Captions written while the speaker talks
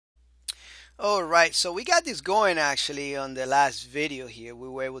All right, so we got this going actually on the last video here. We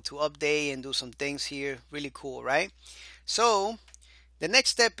were able to update and do some things here. Really cool, right? So the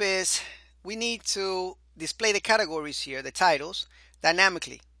next step is we need to display the categories here, the titles,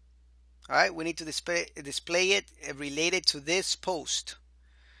 dynamically. All right, we need to display it related to this post.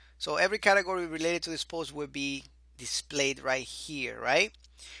 So every category related to this post will be displayed right here, right?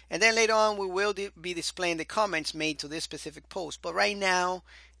 And then later on, we will be displaying the comments made to this specific post. But right now,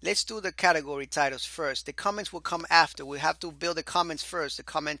 let's do the category titles first. The comments will come after. We have to build the comments first, the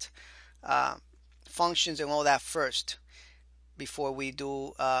comment functions and all that first before we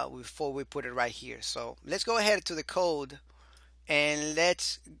put it right here. So let's go ahead to the code and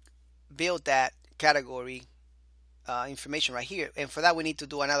let's build that category information right here. And for that, we need to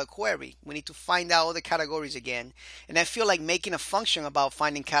do another query. We need to find out all the categories again. And I feel like making a function about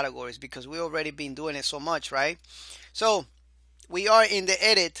finding categories because we've already been doing it so much, right? So we are in the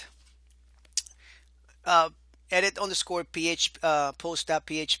edit underscore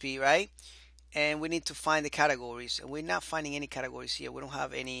post.php, right? And we need to find the categories. And we're not finding any categories here. We don't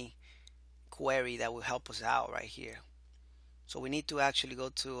have any query that will help us out right here. So we need to actually go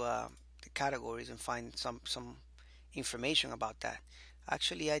to the categories and find some information about that.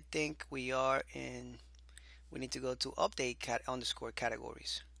 Actually, I think we need to go to update underscore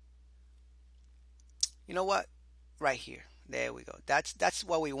categories. You know what? Right here. There we go. That's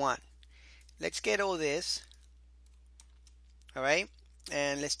what we want. Let's get all this. All right.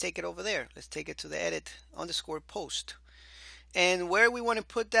 And let's take it over there. Let's take it to the edit underscore post. And where we want to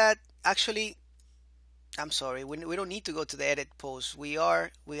put that, actually, I'm sorry, we don't need to go to the edit post. We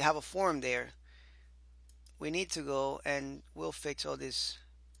have a form there. We need to go and we'll fix all this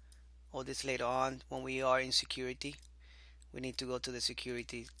later on when we are in security. We need to go to the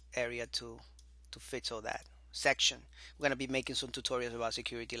security area to fix all that section. We're going to be making some tutorials about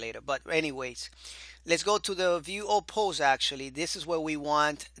security later. But anyways, let's go to the view all posts. Actually, this is where we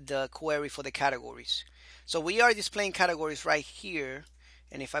want the query for the categories. So we are displaying categories right here.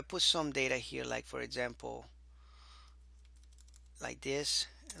 And if I put some data here, like for example, like this,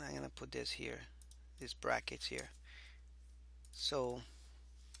 and I'm going to put this here, these brackets here. So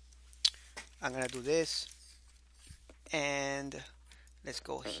I'm going to do this. And let's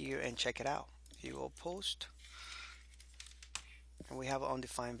go here and check it out. View all post. And we have an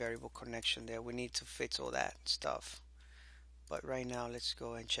undefined variable connection there. We need to fix all that stuff. But right now, let's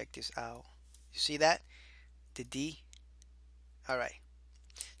go and check this out. You see that? The D. All right.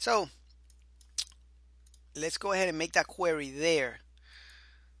 So let's go ahead and make that query there.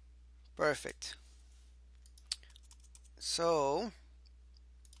 Perfect. So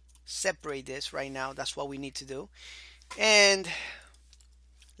separate this right now. That's what we need to do. And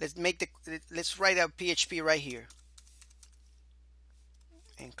let's write out PHP right here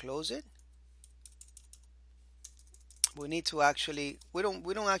and close it. We need to actually we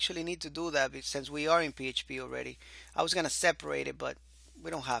don't actually need to do that since we are in PHP already. I was gonna separate it, but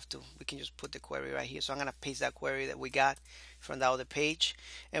we don't have to. We can just put the query right here. So I'm gonna paste that query that we got from the other page,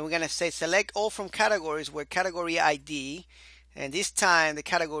 and we're gonna say select all from categories where category ID, and this time the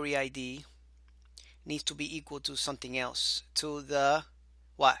category ID needs to be equal to something else, to the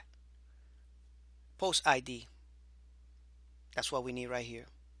what? Post ID. That's what we need right here.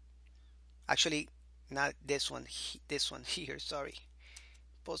 Actually, not this one. This one here. Sorry.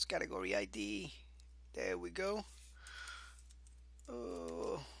 Post category ID. There we go.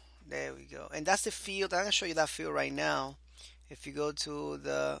 Oh, there we go. And that's the field. I'm gonna show you that field right now. If you go to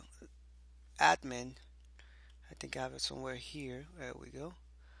the admin, I think I have it somewhere here. There we go.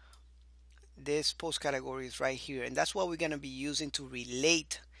 This post category is right here, and that's what we're gonna be using to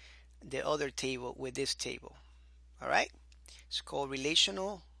relate the other table with this table. All right. It's called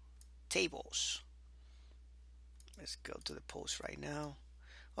relational tables. Let's go to the post right now.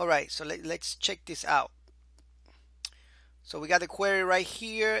 All right. So let's check this out. So we got the query right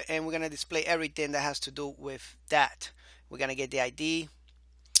here, and we're going to display everything that has to do with that. We're going to get the ID,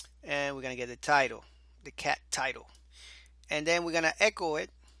 and we're going to get the title, the cat title. And then we're going to echo it,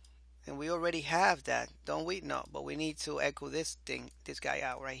 and we already have that, don't we? No, but we need to echo this guy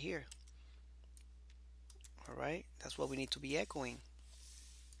out right here. All right, that's what we need to be echoing.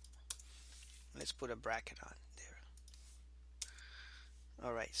 Let's put a bracket on there.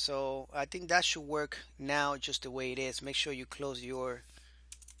 All right, so I think that should work now just the way it is. Make sure you close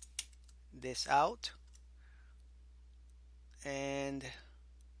this out, and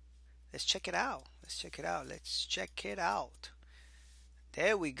let's check it out. Let's check it out.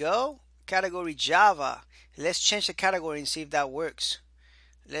 There we go. Category Java. Let's change the category and see if that works.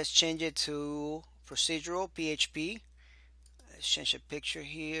 Let's change it to procedural PHP. Let's change the picture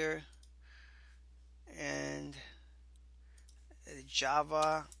here. and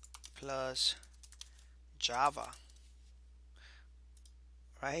Java plus Java,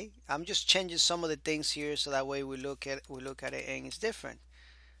 right? I'm just changing some of the things here so that way we look at it and it's different.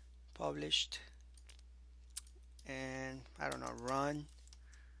 Published, and I don't know, run.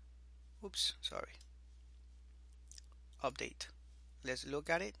 Oops, sorry. Update. Let's look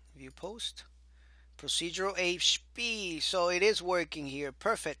at it. View post. Procedural HP. So it is working here.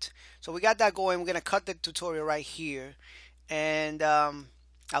 Perfect. So we got that going. We're gonna cut the tutorial right here, and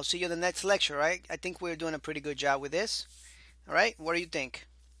I'll see you in the next lecture. Right? I think we're doing a pretty good job with this. All right. What do you think?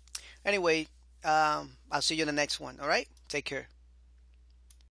 Anyway, I'll see you in the next one. All right. Take care.